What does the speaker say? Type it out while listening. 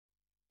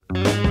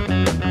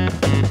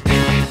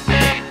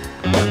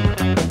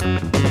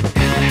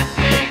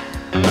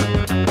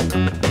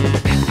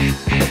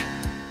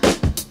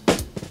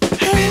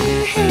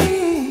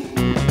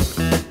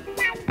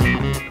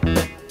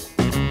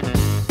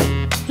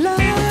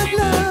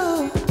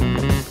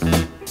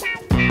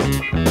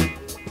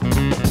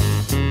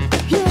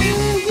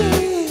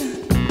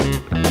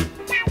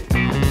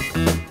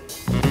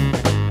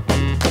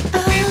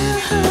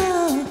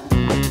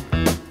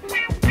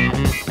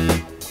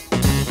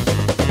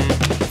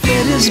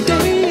Fred is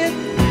dead.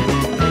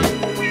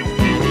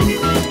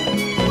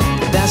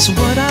 That's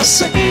what I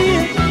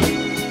said.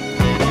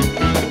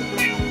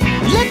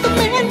 Let the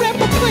man rap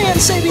a plan,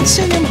 said he'd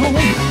send him home,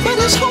 but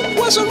his hope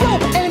wasn't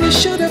wrong, and he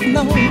should have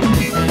known.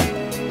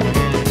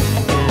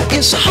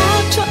 It's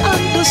hard to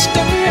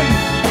understand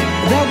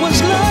there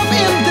was love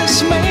in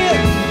this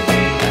man.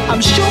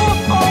 I'm sure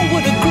all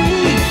would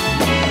agree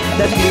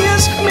that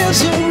his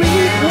misery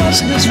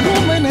was his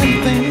woman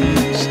and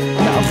things.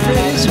 Now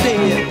Fred is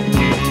dead.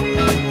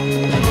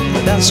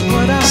 That's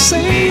what I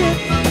said.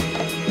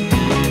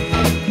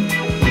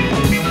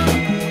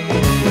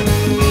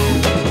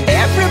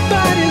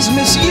 Everybody's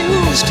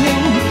misused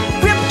him,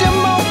 ripped him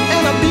off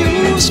and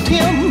abused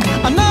him.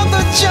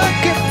 Another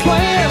junkie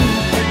plan,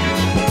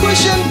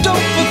 pushing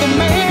dope for the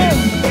man.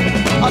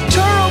 A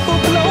terrible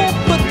blow,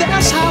 but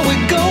that's how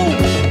it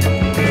goes.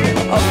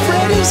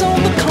 Freddy's on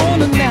the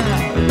corner now.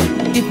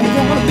 If you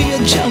wanna be a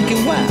junkie,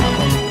 wow,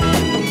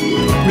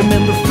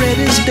 remember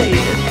Freddy's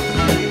dead.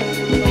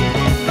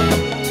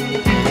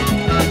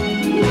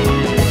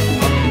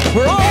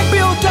 We're all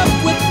built up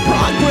with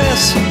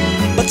progress,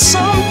 but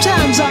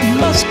sometimes I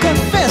must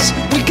confess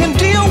we can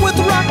deal with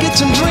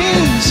rockets and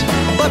dreams,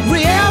 but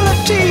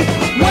reality,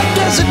 what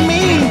does it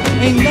mean?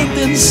 Ain't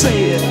nothing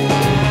said,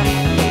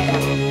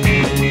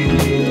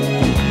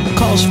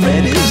 'cause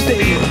Freddy's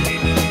dead.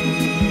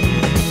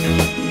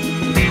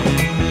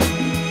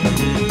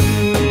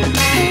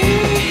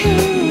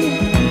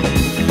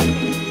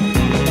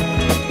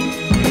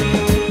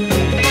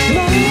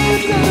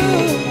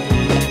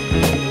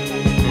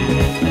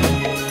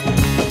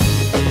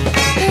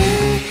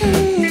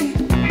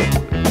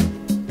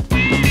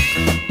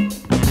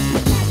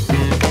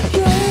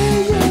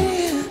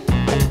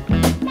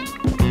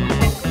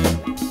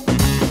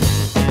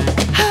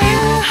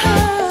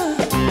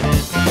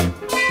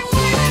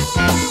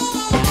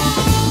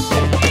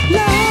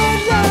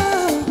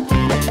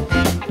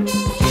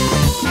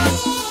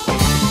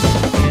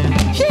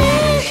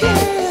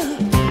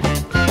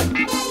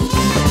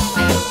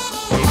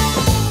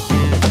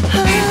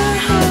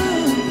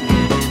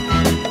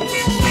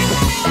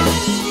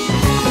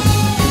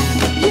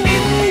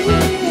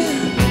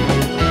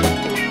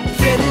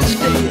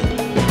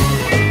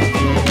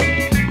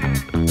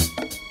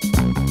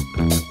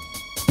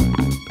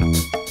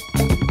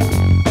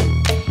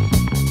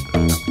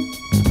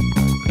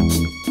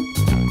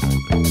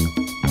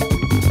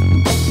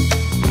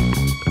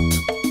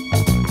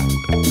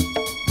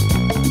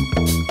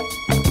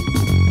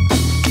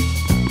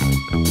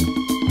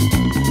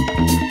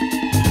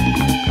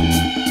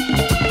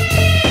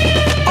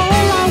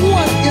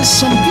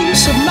 Some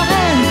peace of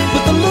mind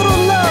with a little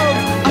love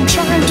I'm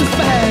trying to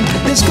find.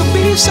 This could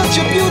be such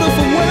a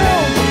beautiful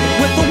world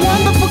with a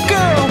wonderful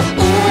girl.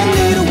 Ooh, I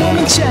need a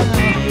woman child.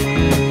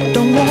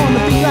 Don't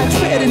wanna be like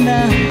Freddie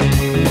now,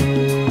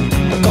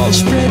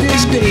 'cause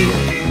Freddie's dead.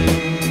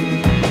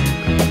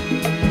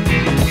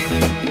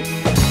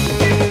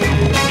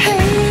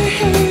 Hey,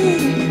 hey.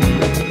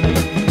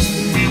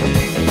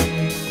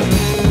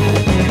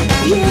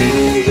 Yeah,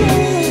 yeah.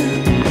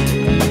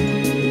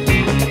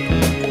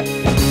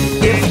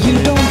 If you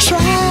don't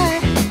try,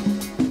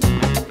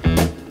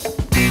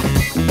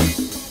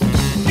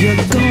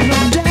 you're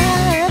gonna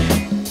die.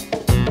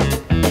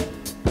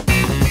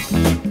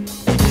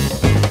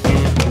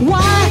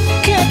 Why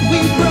can't we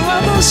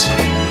brothers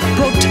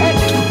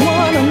protect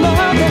one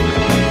another?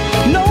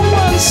 No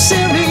one's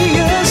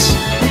serious,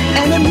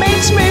 and it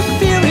makes me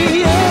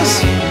furious.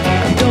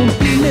 Don't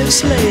be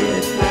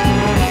misled.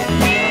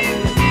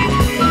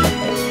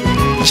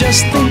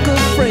 Just think of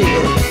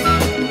Fred.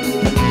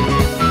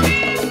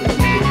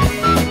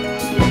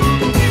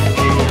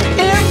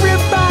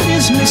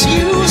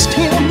 Misused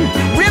him,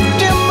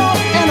 ripped him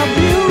off and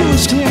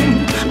abused him.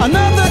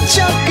 Another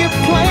junkie